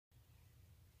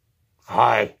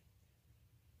Hi,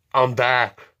 I'm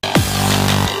back.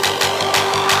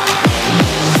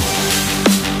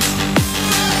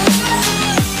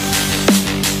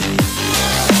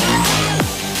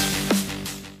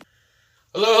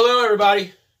 Hello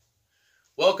everybody.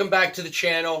 Welcome back to the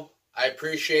channel. I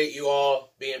appreciate you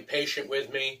all being patient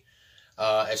with me,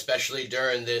 especially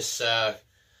during this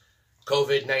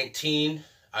COVID-19.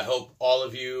 I hope all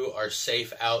of you are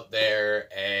safe out there,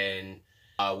 and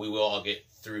we will all get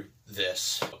through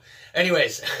this.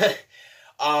 Anyways,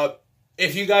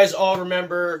 if you guys all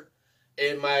remember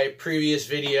in my previous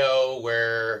video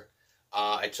where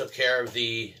I took care of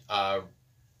the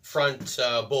front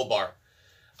bull bar,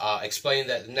 explained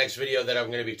that the next video that I'm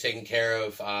going to be taking care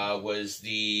of was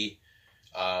the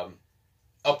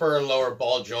upper and lower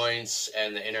ball joints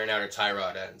and the inner and outer tie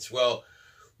rod ends. Well,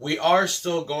 we are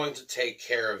still going to take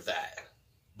care of that,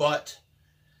 but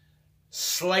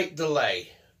slight delay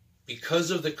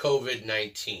because of the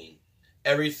COVID-19.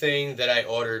 Everything that I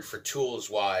ordered for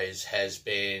tools-wise has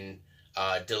been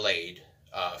delayed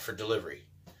for delivery.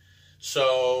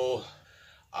 So,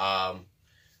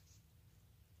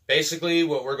 basically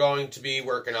what we're going to be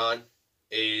working on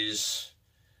is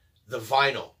the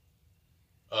vinyl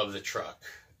of the truck.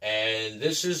 And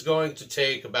this is going to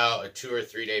take about a 2 or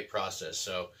 3 day process.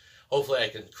 So hopefully I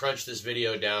can crunch this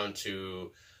video down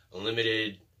to a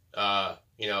limited,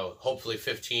 hopefully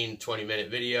 15,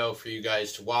 20-minute video for you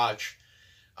guys to watch.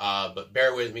 But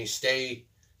bear with me, stay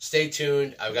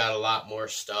tuned. I've got a lot more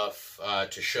stuff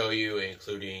to show you,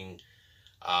 including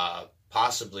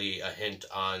possibly a hint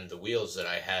on the wheels that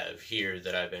I have here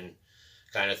that I've been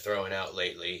kind of throwing out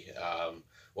lately.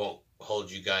 Won't hold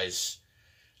you guys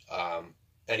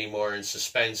anymore in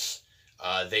suspense.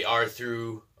 They are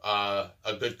through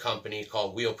a good company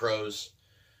called Wheel Pros.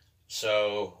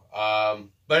 So,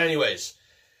 but anyways,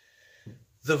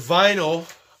 the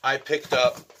vinyl I picked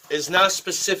up is not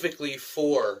specifically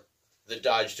for the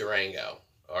Dodge Durango.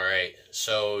 All right,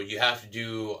 so you have to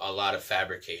do a lot of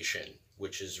fabrication,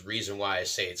 which is the reason why I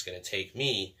say it's going to take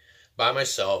me by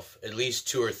myself at least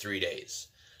 2 or 3 days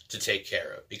to take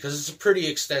care of, because it's a pretty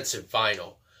extensive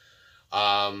vinyl.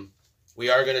 We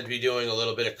are going to be doing a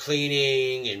little bit of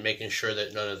cleaning and making sure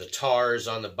that none of the tar is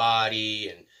on the body,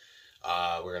 and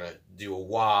we're going to do a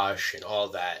wash and all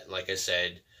that. And like I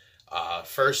said,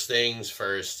 first things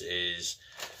first is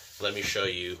let me show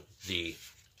you the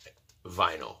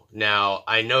vinyl. Now,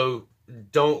 I know,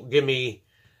 don't give me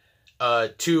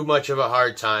too much of a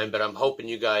hard time, but I'm hoping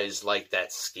you guys like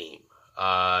that scheme.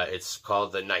 It's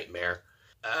called the Nightmare.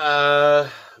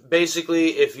 Basically,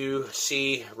 if you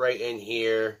see right in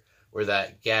here where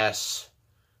that gas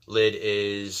lid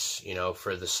is,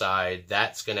 for the side,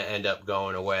 that's going to end up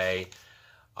going away.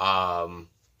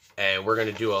 And we're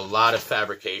going to do a lot of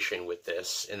fabrication with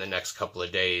this in the next couple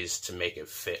of days to make it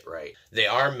fit right. They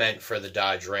are meant for the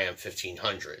Dodge Ram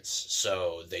 1500s.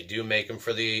 So they do make them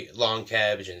for the long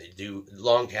cabs, and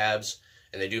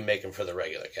they do make them for the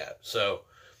regular cab. So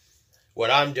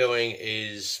what I'm doing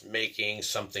is making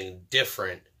something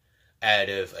different out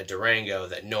of a Durango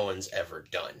that no one's ever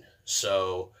done.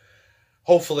 So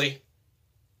hopefully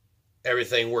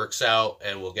everything works out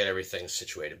and we'll get everything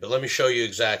situated. But let me show you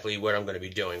exactly what I'm going to be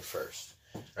doing first.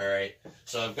 All right.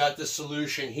 So I've got this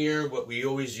solution here, what we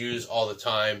always use all the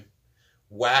time,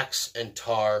 wax and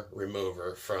tar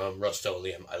remover from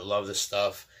Rust-Oleum. I love this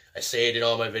stuff. I say it in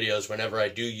all my videos whenever I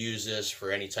do use this for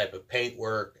any type of paint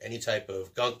work, any type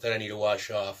of gunk that I need to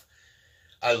wash off.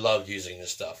 I love using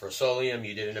this stuff. Rust-Oleum,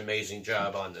 you did an amazing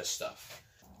job on this stuff.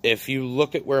 If you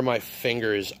look at where my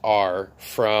fingers are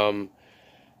from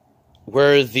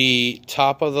where the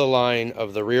top of the line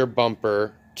of the rear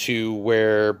bumper to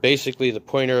where basically the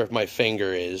pointer of my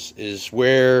finger is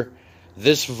where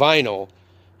this vinyl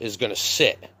is going to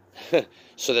sit.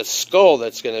 So the skull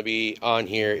that's going to be on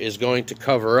here is going to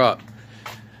cover up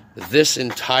this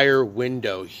entire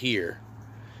window here,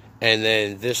 and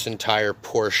then this entire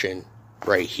portion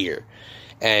right here.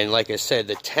 And like I said,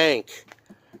 the tank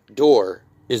door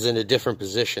is in a different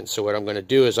position. So what I'm going to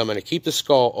do is I'm going to keep the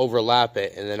skull, overlap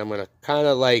it, and then I'm going to kind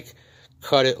of like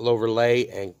cut it, overlay,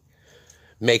 and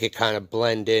make it kind of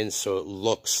blend in so it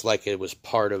looks like it was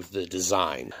part of the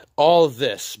design. All of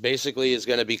this basically is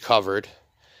going to be covered,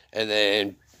 and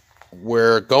then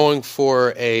we're going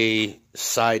for a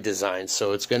side design.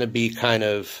 So it's going to be kind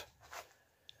of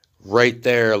right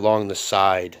there along the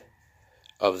side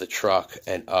of the truck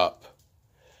and up.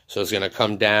 So it's going to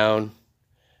come down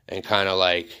and kind of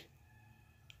like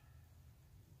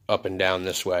up and down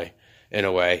this way, in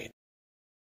a way.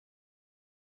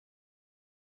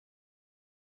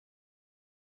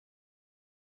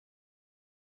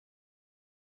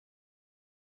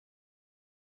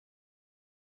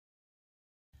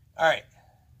 All right.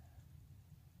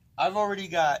 I've already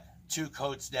got 2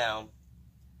 coats down.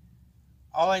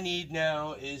 All I need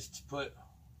now is to put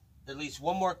at least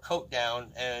 1 more coat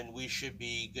down, and we should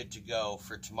be good to go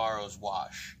for tomorrow's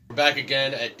wash. We're back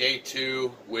again at day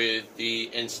 2 with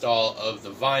the install of the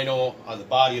vinyl on the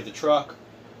body of the truck.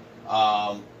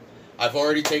 I've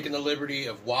already taken the liberty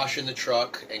of washing the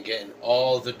truck and getting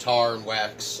all the tar and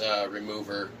wax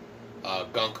remover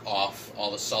gunk off,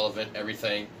 all the solvent,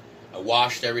 everything. I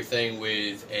washed everything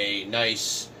with a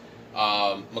nice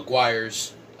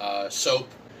Meguiar's soap.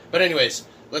 But anyways,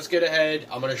 let's get ahead.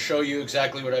 I'm going to show you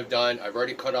exactly what I've done. I've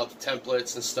already cut out the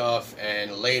templates and stuff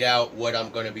and laid out what I'm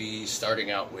going to be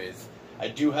starting out with. I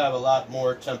do have a lot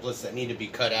more templates that need to be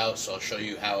cut out, so I'll show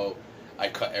you how I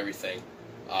cut everything.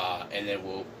 And then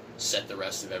we'll set the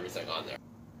rest of everything on there.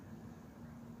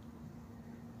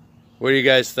 What do you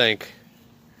guys think?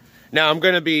 Now I'm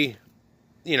going to be,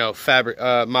 you know,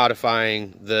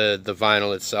 modifying the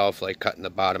vinyl itself, like cutting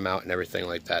the bottom out and everything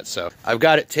like that. So I've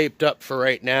got it taped up for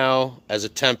right now as a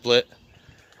template.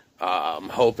 I'm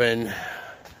hoping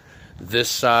this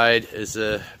side is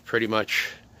pretty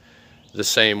much the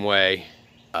same way.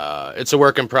 It's a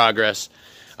work in progress.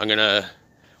 We're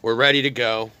ready to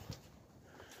go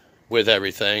with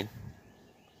everything.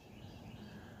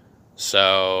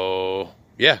 So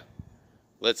yeah,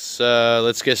 let's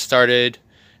get started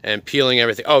and peeling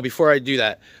everything. Oh, before I do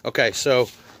that, okay, so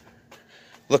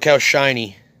look how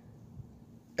shiny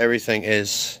everything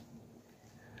is.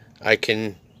 I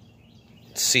can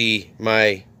see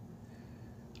my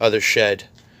other shed,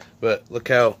 but look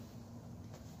how,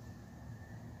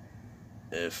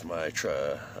 all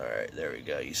right, there we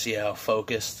go. You see how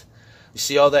focused? You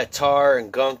see all that tar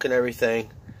and gunk and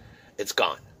everything? It's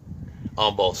gone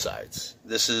on both sides.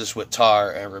 This is what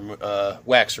tar and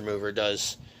wax remover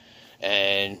does,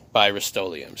 and by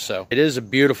Rust-Oleum. So it is a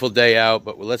beautiful day out,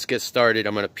 but let's get started.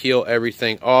 I'm going to peel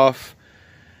everything off,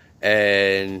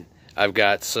 and I've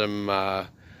got some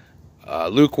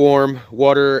lukewarm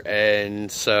water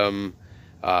and some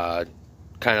kind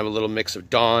of a little mix of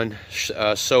Dawn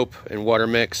soap and water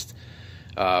mixed.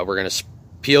 We're going to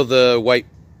peel the white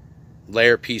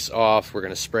layer piece off. We're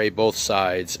going to spray both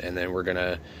sides, and then we're going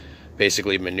to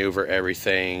basically maneuver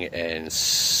everything and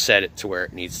set it to where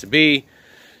it needs to be.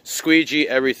 Squeegee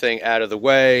everything out of the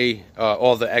way,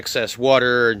 all the excess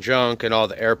water and junk and all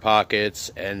the air pockets,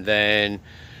 and then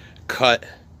cut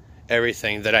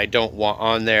everything that I don't want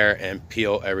on there and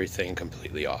peel everything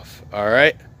completely off. All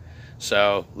right,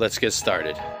 so let's get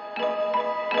started.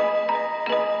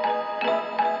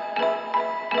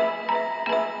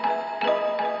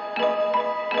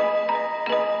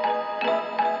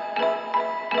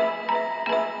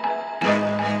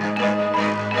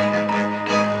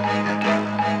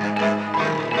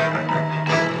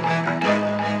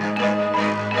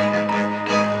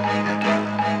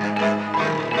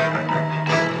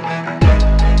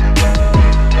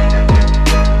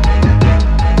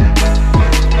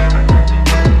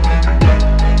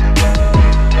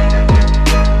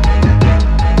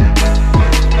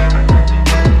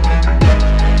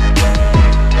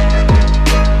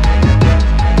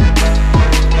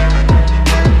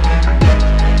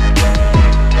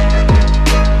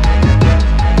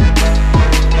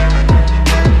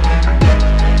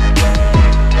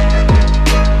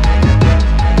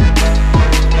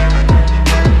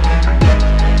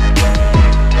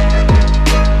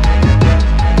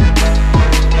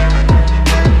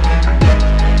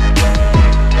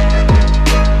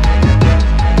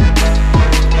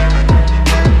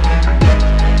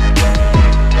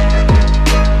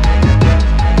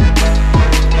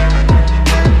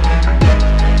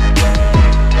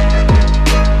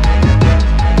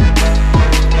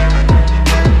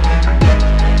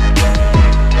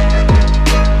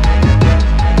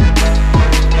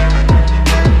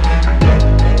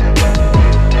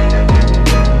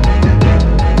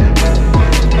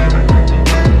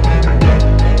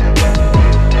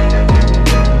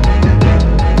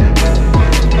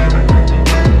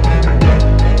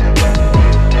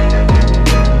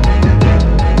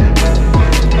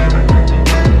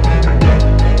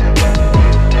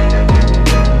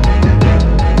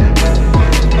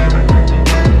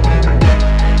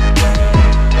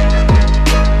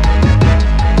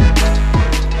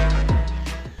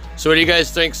 So what do you guys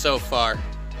think so far?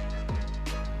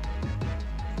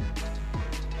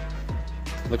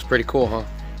 Looks pretty cool, huh?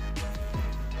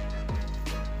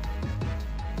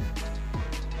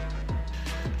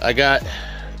 I got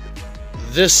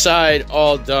this side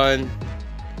all done.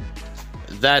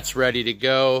 That's ready to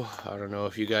go. I don't know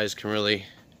if you guys can really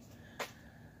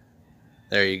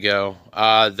There you go.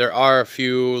 There are a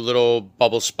few little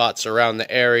bubble spots around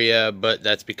the area, but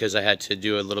that's because I had to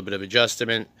do a little bit of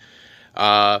adjustment.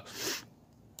 I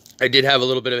did have a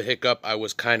little bit of a hiccup. I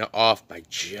was kind of off by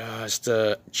just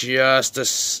a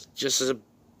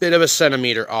bit of a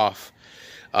centimeter off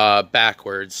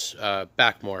backwards,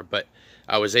 back more, but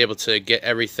I was able to get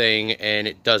everything, and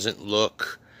it doesn't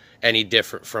look any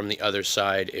different from the other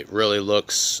side. It really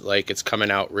looks like it's coming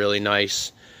out really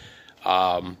nice.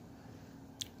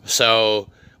 So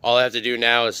all I have to do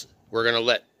now is we're going to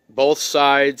let both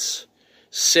sides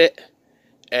sit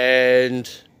and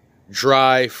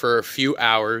dry for a few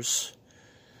hours.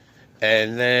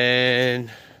 And then,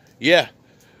 yeah,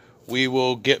 we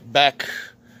will get back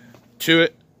to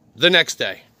it the next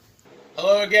day.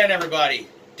 Hello again, everybody.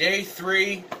 Day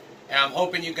 3, and I'm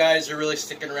hoping you guys are really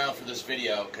sticking around for this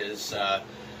video because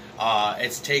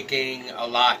it's taking a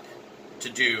lot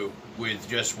to do with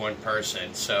just one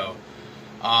person. So,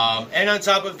 and on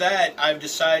top of that, I've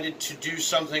decided to do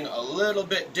something a little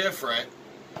bit different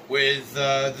with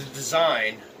the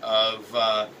design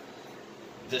of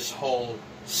this whole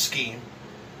scheme.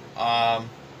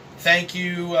 Thank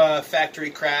you,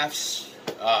 Factory Crafts.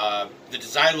 The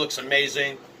design looks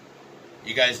amazing.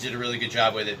 You guys did a really good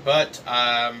job with it, but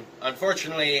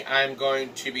unfortunately, I'm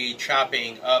going to be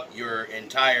chopping up your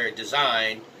entire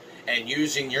design and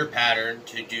using your pattern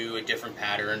to do a different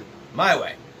pattern my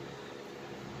way.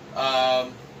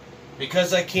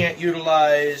 Because I can't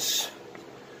utilize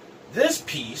this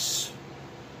piece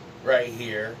right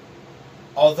here,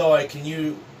 although I can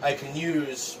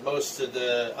use most of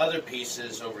the other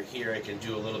pieces over here. I can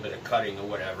do a little bit of cutting or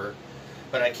whatever,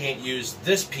 but I can't use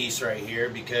this piece right here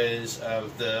because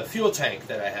of the fuel tank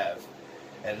that I have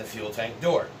and the fuel tank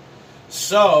door.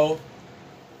 So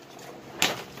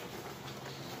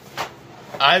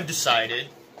I've decided,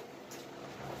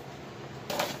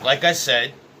 like I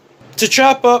said, to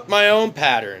chop up my own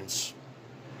patterns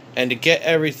and to get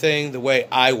everything the way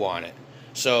I want it.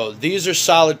 So these are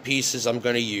solid pieces I'm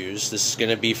going to use. This is going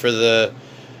to be for the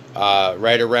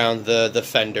right around the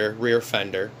fender, rear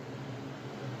fender.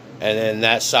 And then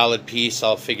that solid piece,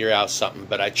 I'll figure out something.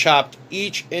 But I chopped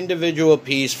each individual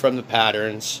piece from the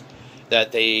patterns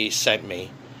that they sent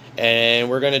me. And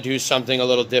we're going to do something a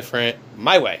little different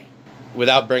my way,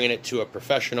 without bringing it to a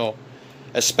professional,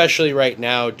 especially right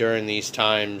now during these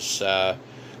times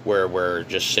where we're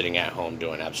just sitting at home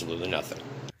doing absolutely nothing.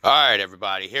 All right,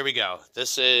 everybody, here we go.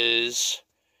 This is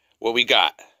what we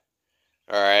got.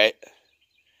 All right.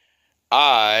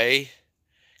 I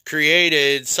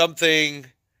created something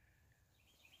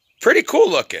pretty cool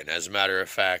looking, as a matter of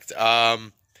fact.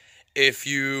 If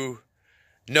you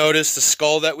notice, the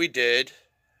skull that we did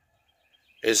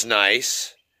is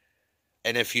nice.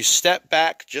 And if you step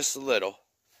back just a little,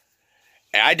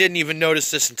 and I didn't even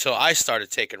notice this until I started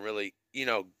taking really,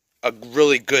 a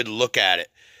really good look at it.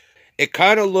 It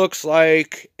kind of looks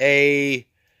like a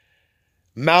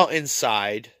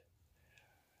mountainside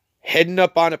heading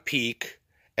up on a peak,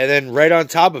 and then right on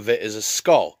top of it is a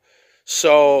skull.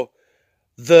 So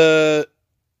the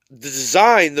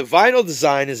design, the vinyl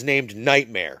design, is named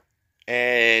Nightmare,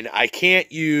 and I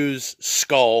can't use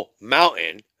Skull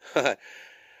Mountain.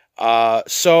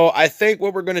 So I think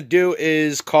what we're going to do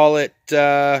is call it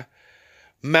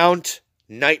Mount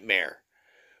Nightmare.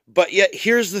 But yet,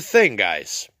 here's the thing,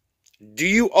 guys. Do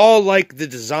you all like the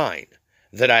design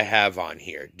that I have on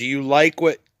here? Do you like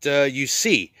what you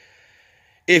see?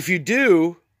 If you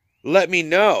do, let me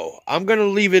know. I'm going to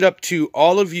leave it up to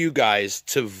all of you guys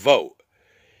to vote.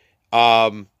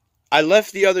 I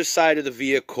left the other side of the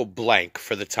vehicle blank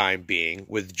for the time being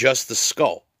with just the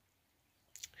skull.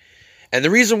 And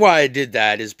the reason why I did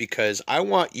that is because I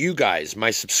want you guys,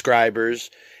 my subscribers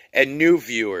and new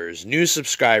viewers, new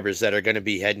subscribers that are going to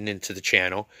be heading into the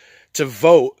channel, to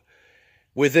vote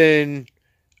within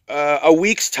a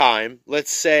week's time.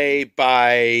 Let's say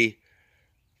by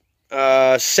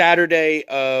Saturday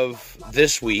of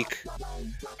this week.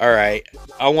 All right.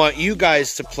 I want you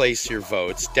guys to place your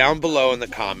votes down below in the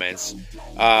comments.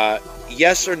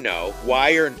 Yes or no,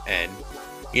 Y or N.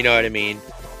 You know what I mean?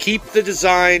 Keep the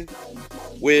design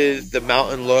with the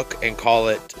mountain look and call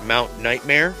it Mount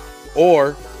Nightmare,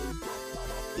 or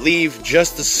leave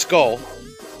just the skull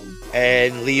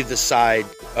and leave the side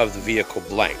of the vehicle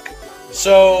blank.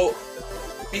 So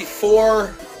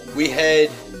before we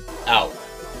head out,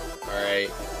 all right,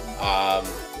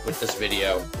 with this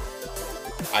video,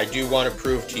 I do want to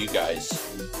prove to you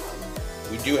guys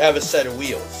we do have a set of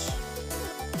wheels.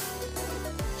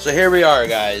 So here we are,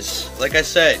 guys. Like I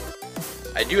said,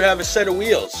 I do have a set of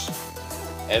wheels,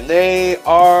 and they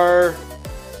are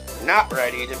not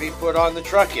ready to be put on the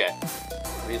truck yet.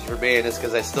 reason for being is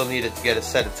because I still needed to get a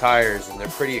set of tires, and they're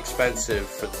pretty expensive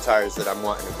for the tires that I'm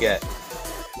wanting to get.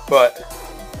 But,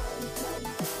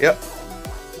 yep.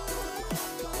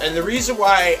 And the reason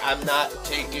why I'm not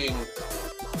taking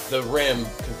the rim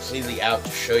completely out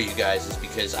to show you guys is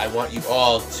because I want you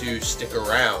all to stick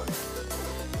around,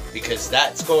 because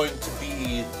that's going to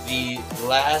be the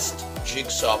last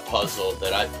jigsaw puzzle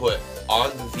that I put on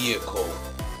the vehicle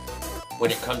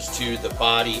when it comes to the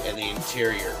body and the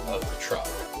interior of the truck.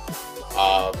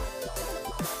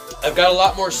 I've got a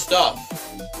lot more stuff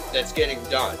that's getting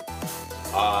done.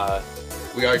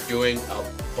 We are doing a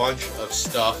bunch of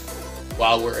stuff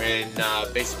while we're in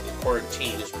basically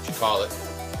quarantine is what you call it.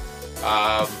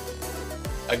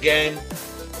 Again,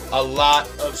 a lot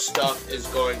of stuff is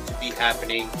going to be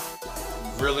happening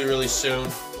really, really soon,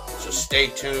 so stay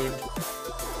tuned.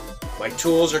 My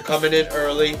tools are coming in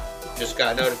early. Just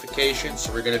got notification,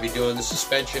 so we're going to be doing the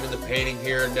suspension and the painting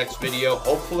here in next video,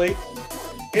 hopefully.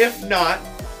 If not,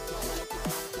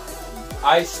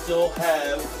 I still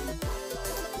have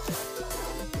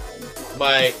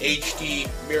my HD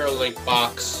mirror link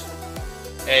box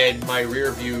and my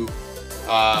rear view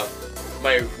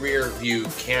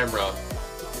camera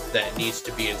that needs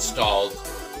to be installed,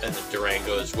 and the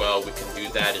Durango as well. We can do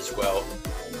that as well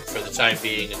for the time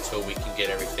being until we can get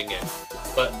everything in.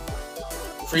 But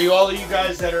for all of you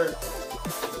guys that are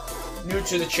new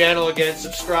to the channel, again,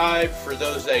 subscribe. For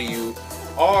those that you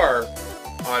are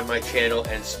on my channel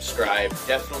and subscribe,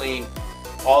 definitely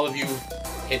all of you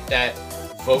hit that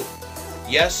vote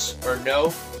yes or no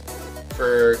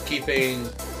for keeping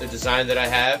the design that I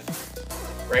have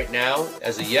right now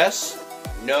as a yes,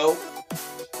 no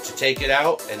to take it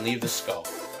out and leave the skull.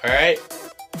 Alright?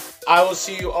 I will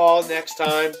see you all next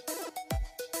time.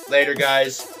 Later,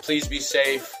 guys. Please be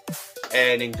safe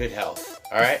and in good health.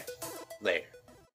 Alright? Later.